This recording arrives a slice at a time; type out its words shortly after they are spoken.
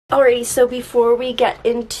Alrighty, so before we get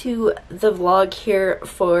into the vlog here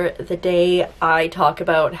for the day, I talk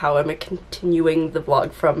about how I'm continuing the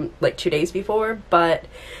vlog from like 2 days before, but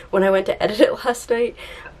when I went to edit it last night,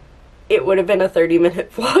 it would have been a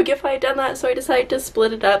 30-minute vlog if I had done that, so I decided to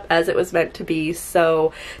split it up as it was meant to be.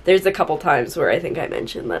 So there's a couple times where I think I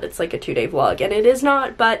mentioned that it's like a 2-day vlog, and it is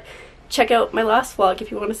not, but check out my last vlog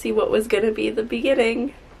if you want to see what was going to be the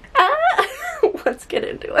beginning. Let's get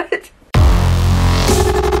into it.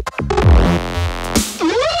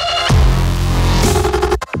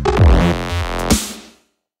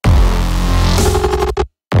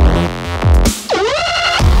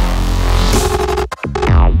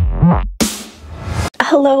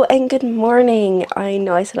 Hello and good morning. I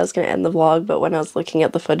know I said I was going to end the vlog, but when I was looking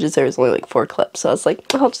at the footage there was only like 4 clips, so I was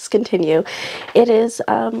like, I'll just continue. It is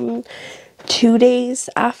 2 days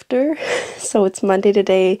after, so it's Monday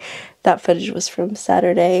today. That footage was from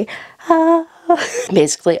Saturday.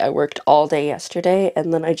 Basically I worked all day yesterday,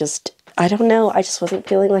 and then I don't know, I just wasn't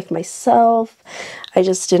feeling like myself. I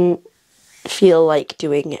just didn't feel like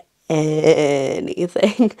doing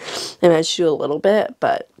anything. And I should do a little bit,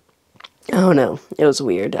 but I don't know, it was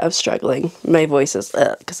weird. I was struggling. My voice is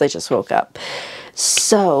because I just woke up.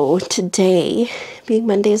 So today, being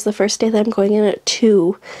Monday, is the first day that I'm going in at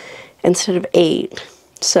 2 instead of 8.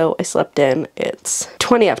 So I slept in. It's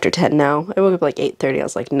 20 after 10 now. I woke up like 8:30. I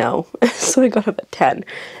was like, no. So I got up at 10.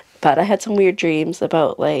 But I had some weird dreams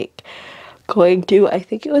about like going to, I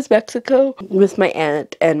think it was Mexico, with my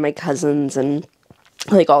aunt and my cousins and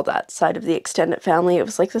like all that side of the extended family. It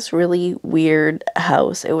was like this really weird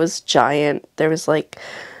house. It was giant. There was like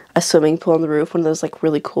a swimming pool on the roof, one of those like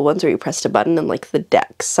really cool ones where you pressed a button and like the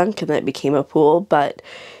deck sunk and then it became a pool. But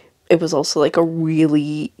it was also like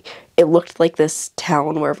it looked like this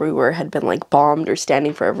town wherever we were had been like bombed or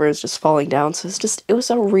standing forever. It was just falling down. So it was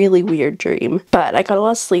a really weird dream. But I got a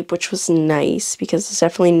lot of sleep, which was nice because it's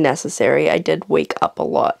definitely necessary. I did wake up a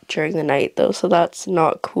lot during the night though, so that's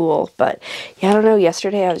not cool. But yeah, I don't know,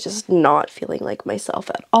 yesterday I was just not feeling like myself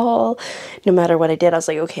at all. No matter what I did, I was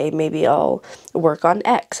like, okay, maybe I'll work on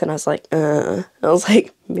X. And I was like,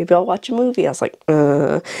 maybe I'll watch a movie. I was like,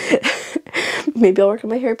 maybe I'll work on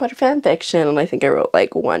my Harry Potter fan fiction. And I think I wrote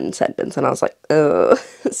like one sentence and I was like, ugh.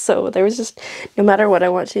 So there was just, no matter what I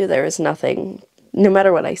want to do, there was nothing, no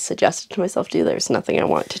matter what I suggested to myself to do, there's nothing I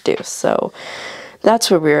want to do. So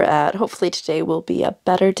that's where we're at. Hopefully today will be a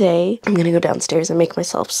better day. I'm gonna go downstairs and make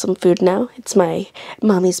myself some food now. It's my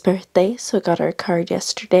mommy's birthday, so I got her a card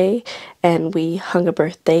yesterday and we hung a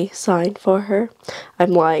birthday sign for her.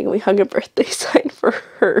 I'm lying, we hung a birthday sign for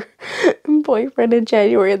her boyfriend in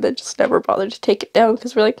January and then just never bothered to take it down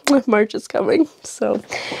because we're like, March is coming. So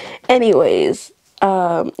anyways,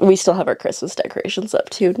 we still have our Christmas decorations up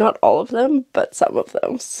too. Not all of them, but some of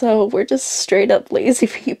them. So we're just straight up lazy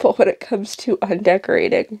people when it comes to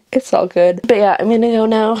undecorating. It's all good. But yeah, I'm gonna go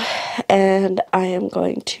now and I am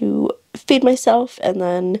going to feed myself and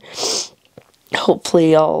then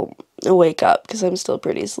hopefully I'll wake up because I'm still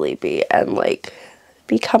pretty sleepy and like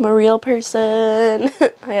become a real person.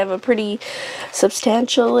 I have a pretty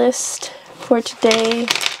substantial list for today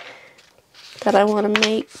that I want to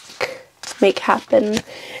make happen.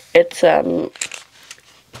 It's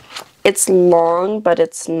long, but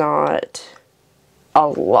it's not a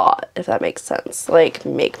lot, if that makes sense. Like,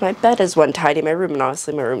 make my bed is one, tidy my room, and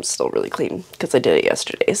obviously my room's still really clean because I did it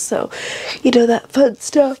yesterday, so you know, that fun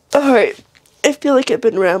stuff. Alright, I feel like I've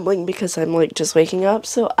been rambling because I'm like just waking up,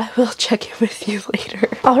 so I will check in with you later.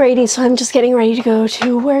 Alrighty, so I'm just getting ready to go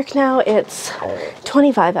to work now. It's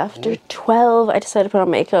 25 after 12. I decided to put on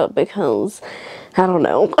makeup because, I don't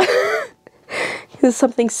know. It's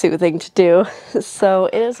something soothing to do. So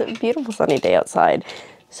it is a beautiful sunny day outside.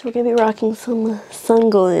 So we're gonna be rocking some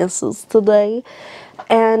sunglasses today.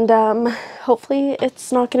 And hopefully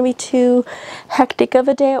it's not gonna be too hectic of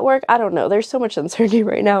a day at work. I don't know. There's so much uncertainty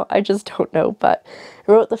right now. I just don't know. But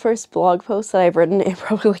I wrote the first blog post that I've written in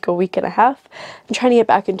probably like a week and a half. I'm trying to get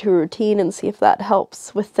back into a routine and see if that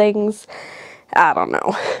helps with things. I don't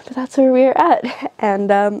know, but that's where we're at. And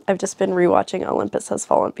I've just been rewatching Olympus Has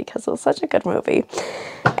Fallen because it was such a good movie.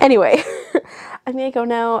 Anyway, I'm gonna go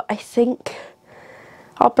now. I think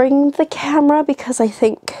I'll bring the camera because I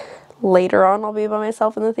think later on I'll be by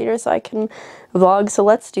myself in the theater so I can vlog. So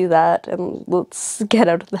let's do that and let's get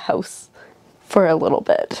out of the house for a little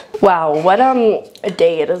bit. Wow, what a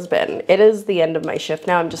day it has been. It is the end of my shift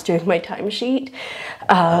now. I'm just doing my timesheet.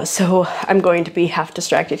 So I'm going to be half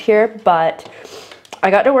distracted here, but I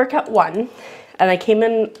got to work at 1 and I came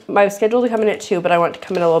in, I was scheduled to come in at 2, but I wanted to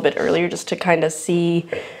come in a little bit earlier just to kind of see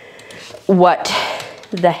what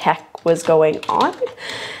the heck was going on.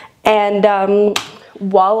 And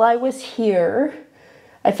while I was here,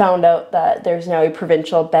 I found out that there's now a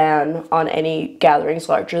provincial ban on any gatherings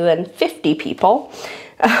larger than 50 people.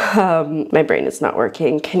 My brain is not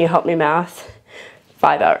working. Can you help me math?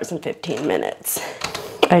 5 hours and 15 minutes.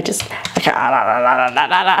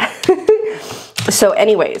 So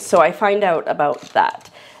anyways, so I find out about that.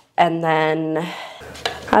 And then,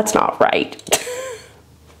 that's not right.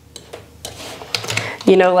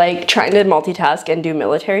 You know, like trying to multitask and do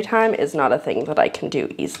military time is not a thing that I can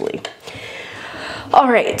do easily. All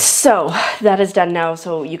right, so that is done now,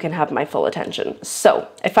 so you can have my full attention. So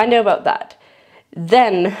I find out about that.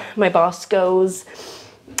 Then my boss goes,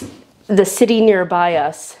 the city nearby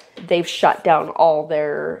us, they've shut down all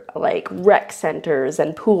their like rec centers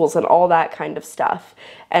and pools and all that kind of stuff.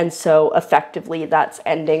 And so effectively that's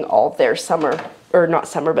ending all their summer, or not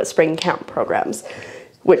summer, but spring camp programs,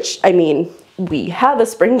 which, I mean, we have a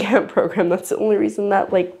spring camp program. That's the only reason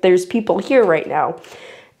that like there's people here right now.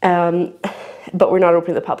 But we're not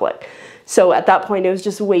open to the public. So at that point, it was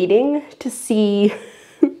just waiting to see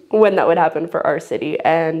when that would happen for our city.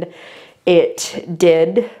 And it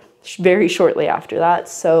did very shortly after that.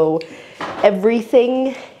 So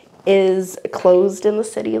everything is closed in the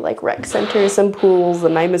city, like rec centers and pools,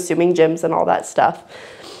 and I'm assuming gyms and all that stuff.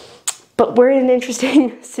 But we're in an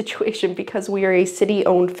interesting situation because we are a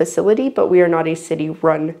city-owned facility, but we are not a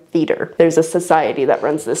city-run theater. There's a society that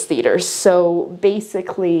runs this theater. So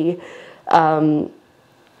basically,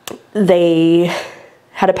 they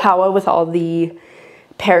had a powwow with all the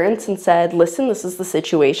parents and said, listen, this is the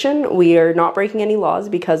situation. We are not breaking any laws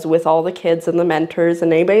because with all the kids and the mentors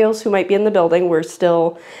and anybody else who might be in the building, we're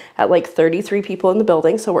still at like 33 people in the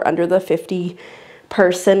building. So we're under the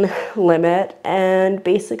 50-person limit. And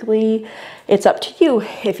basically it's up to you.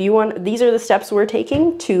 If you want, these are the steps we're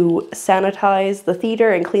taking to sanitize the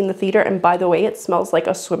theater and clean the theater. And by the way, it smells like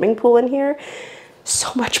a swimming pool in here.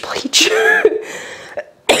 So much bleach.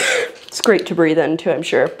 It's great to breathe in too, I'm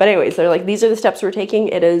sure. But anyways, they're like, these are the steps we're taking.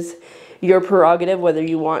 It is your prerogative whether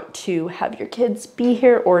you want to have your kids be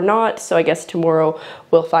here or not. So I guess tomorrow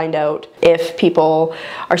we'll find out if people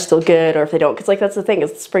are still good or if they don't. Because like that's the thing,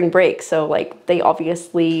 it's spring break. So like they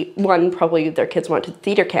obviously, one, probably their kids went to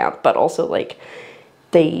theater camp, but also like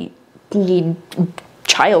they need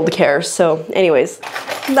childcare. So anyways,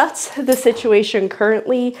 that's the situation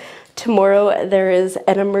currently. Tomorrow there is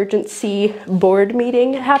an emergency board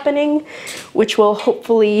meeting happening, which will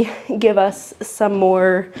hopefully give us some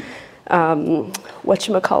more,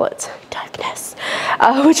 darkness,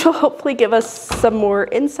 which will hopefully give us some more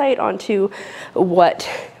insight onto what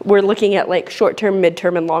we're looking at, like short-term,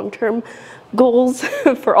 mid-term, and long-term goals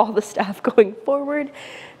for all the staff going forward.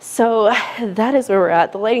 So that is where we're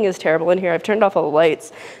at. The lighting is terrible in here. I've turned off all the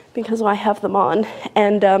lights because I have them on.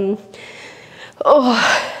 And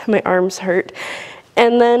oh, my arms hurt.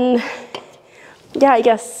 And then, yeah, I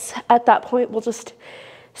guess at that point we'll just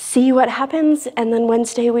see what happens. And then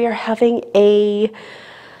Wednesday we are having a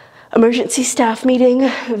emergency staff meeting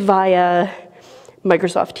via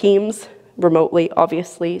Microsoft Teams, remotely,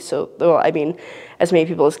 obviously. So, well, I mean, as many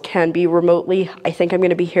people as can be remotely. I think I'm going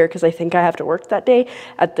to be here because I think I have to work that day.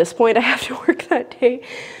 At this point, I have to work that day.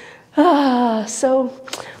 So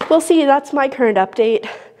we'll see. That's my current update.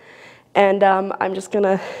 And I'm just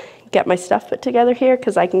gonna get my stuff put together here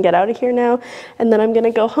because I can get out of here now. And then I'm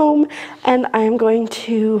gonna go home and I'm going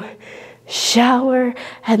to shower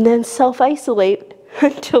and then self-isolate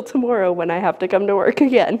until tomorrow when I have to come to work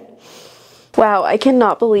again. Wow, I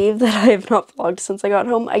cannot believe that I have not vlogged since I got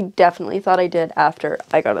home. I definitely thought I did after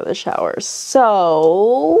I got out of the shower.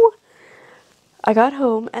 So I got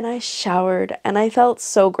home and I showered and I felt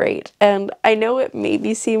so great. And I know it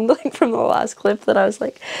maybe seemed like from the last clip that I was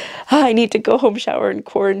like, oh, I need to go home, shower, and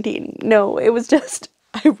quarantine. No, it was just,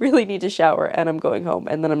 I really need to shower and I'm going home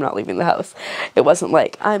and then I'm not leaving the house. It wasn't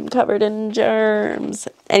like I'm covered in germs.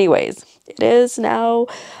 Anyways, it is now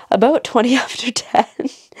about 20 after 10.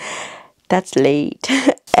 That's late.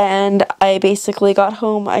 And I basically got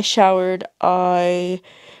home, I showered, I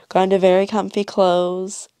got into very comfy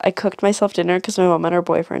clothes. I cooked myself dinner because my mom and her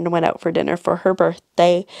boyfriend went out for dinner for her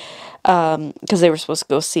birthday because they were supposed to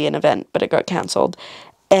go see an event, but it got canceled.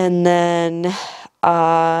 And then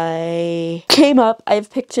I came up. I've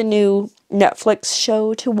picked a new Netflix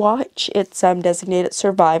show to watch. It's Designated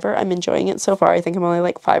Survivor. I'm enjoying it so far. I think I'm only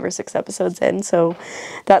like 5 or 6 episodes in, so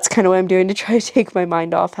that's kind of what I'm doing to try to take my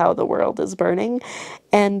mind off how the world is burning.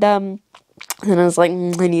 And I was like,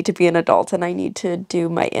 I need to be an adult and I need to do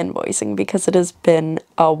my invoicing because it has been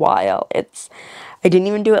a while. I didn't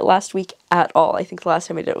even do it last week at all. I think the last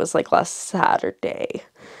time I did it was like last Saturday.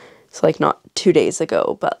 So like not 2 days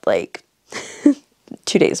ago, but like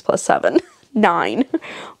 2 days plus 7. 9.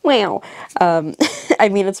 Wow. I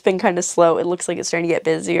mean, it's been kind of slow. It looks like it's starting to get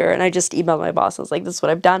busier, and I just emailed my boss. I was like, this is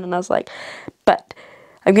what I've done, and I was like, but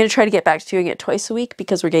I'm going to try to get back to doing it twice a week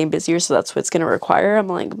because we're getting busier, so that's what it's going to require. I'm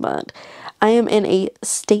like, but I am in a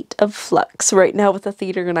state of flux right now with the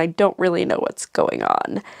theater, and I don't really know what's going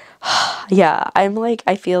on. Yeah, I'm like,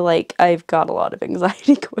 I feel like I've got a lot of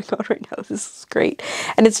anxiety going on right now. This is great.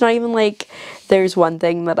 And it's not even like there's one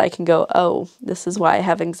thing that I can go, oh, this is why I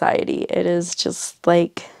have anxiety. It is just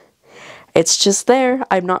like, it's just there.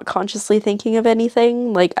 I'm not consciously thinking of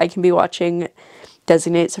anything. Like, I can be watching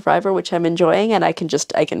Designated Survivor, which I'm enjoying, and I can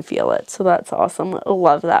feel it. So that's awesome.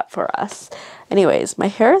 Love that for us. Anyways, my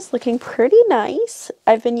hair is looking pretty nice.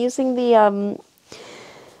 I've been using the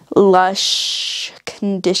Lush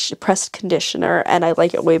pressed conditioner, and I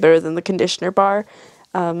like it way better than the conditioner bar.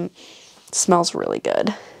 Smells really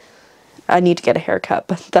good. I need to get a haircut,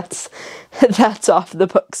 but that's off the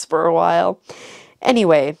books for a while.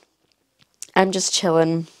 Anyway, I'm just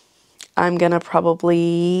chilling. I'm gonna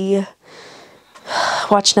probably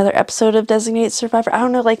watch another episode of Designated Survivor. I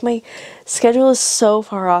don't know, like, my schedule is so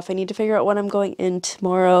far off. I need to figure out when I'm going in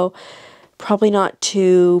tomorrow. Probably not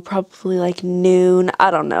 2, probably like noon. I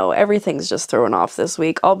don't know. Everything's just thrown off this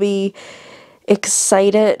week. I'll be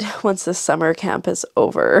excited once the summer camp is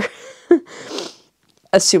over.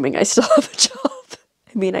 Assuming I still have a job.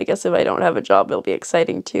 I mean, I guess if I don't have a job, it'll be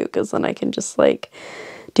exciting too, because then I can just, like,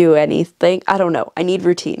 do anything. I don't know. I need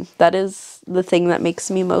routine. That is the thing that makes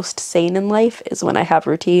me most sane in life, is when I have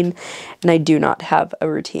routine, and I do not have a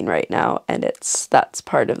routine right now, and that's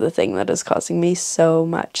part of the thing that is causing me so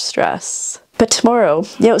much stress. But tomorrow,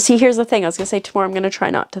 you know, see, here's the thing. I was gonna say tomorrow I'm gonna try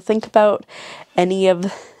not to think about any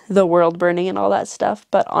of the world burning and all that stuff,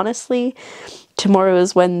 but honestly, tomorrow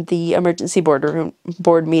is when the emergency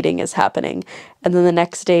board meeting is happening, and then the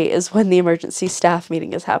next day is when the emergency staff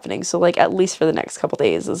meeting is happening. So, like, at least for the next couple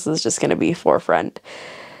days, this is just going to be forefront.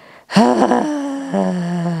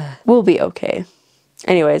 We'll be okay.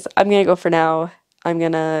 Anyways, I'm going to go for now. I'm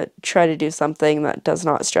going to try to do something that does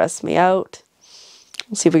not stress me out.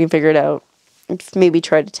 We'll see if we can figure it out. Maybe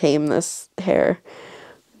try to tame this hair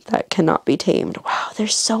that cannot be tamed. Wow,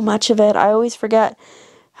 there's so much of it. I always forget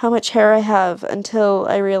how much hair I have until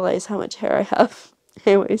I realize how much hair I have.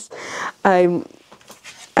 Anyways, I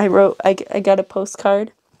got a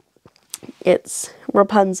postcard. It's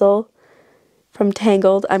Rapunzel from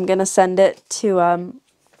Tangled. I'm gonna send it to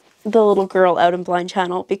the little girl out in Blind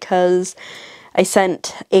channel, because I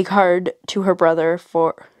sent a card to her brother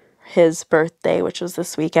for his birthday, which was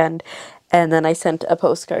this weekend, and then I sent a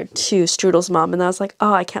postcard to Strudel's mom, and I was like,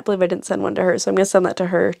 oh, I can't believe I didn't send one to her, so I'm gonna send that to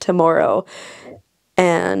her tomorrow.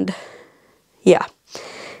 And yeah,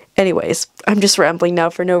 anyways, I'm just rambling now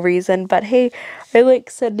for no reason, but hey, I like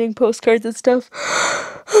sending postcards and stuff.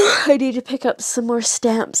 I need to pick up some more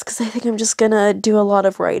stamps, because I think I'm just gonna do a lot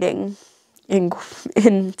of writing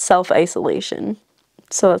in self-isolation.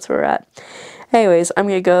 So that's where we're at. Anyways, I'm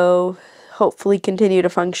gonna go hopefully continue to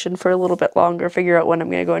function for a little bit longer, figure out when I'm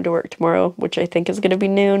gonna go into work tomorrow, which I think is gonna be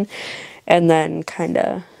noon, and then kind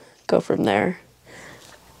of go from there.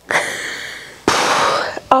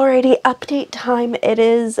 Alrighty, update time. It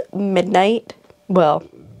is midnight. Well,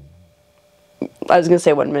 I was gonna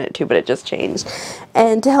say 1 minute too, but it just changed.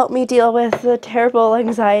 And to help me deal with the terrible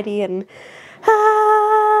anxiety, and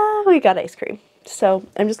we got ice cream. So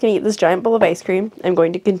I'm just gonna eat this giant bowl of ice cream. I'm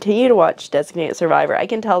going to continue to watch Designated Survivor. I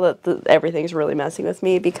can tell that everything's really messing with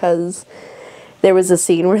me, because there was a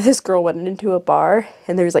scene where this girl went into a bar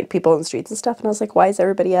and there's like people in the streets and stuff, and I was like, why is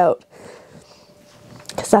everybody out?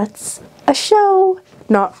 Because that's a show,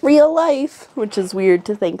 not real life, which is weird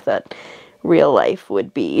to think that real life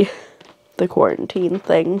would be the quarantine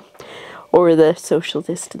thing or the social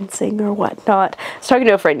distancing or whatnot. I was talking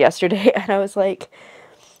to a friend yesterday, and I was like,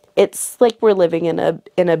 it's like we're living in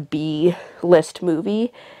a B-list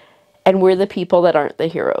movie, and we're the people that aren't the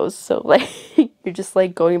heroes. So, like, you're just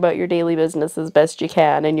like going about your daily business as best you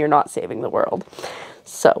can, and you're not saving the world.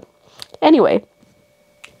 So, anyway,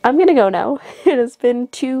 I'm gonna go now. It has been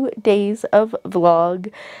 2 days of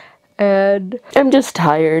vlog, and I'm just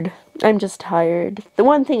tired. I'm just tired. The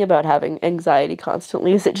one thing about having anxiety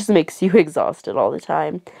constantly is it just makes you exhausted all the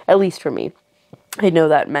time. At least for me. I know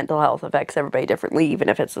that mental health affects everybody differently, even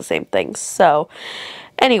if it's the same thing. So,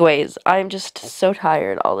 anyways, I'm just so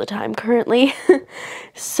tired all the time currently.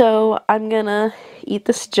 So, I'm gonna eat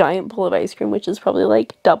this giant bowl of ice cream, which is probably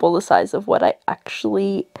like double the size of what I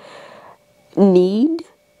actually need.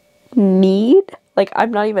 Like,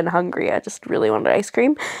 I'm not even hungry. I just really wanted ice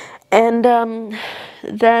cream. And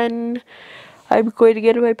then I'm going to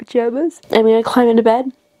get in my pajamas. I'm gonna climb into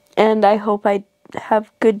bed, and I hope I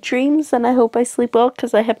have good dreams, and I hope I sleep well,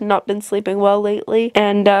 because I have not been sleeping well lately.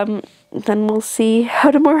 And then we'll see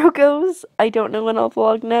how tomorrow goes. I don't know when I'll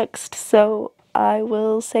vlog next, so I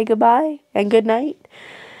will say goodbye and good night,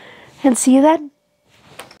 and see you then.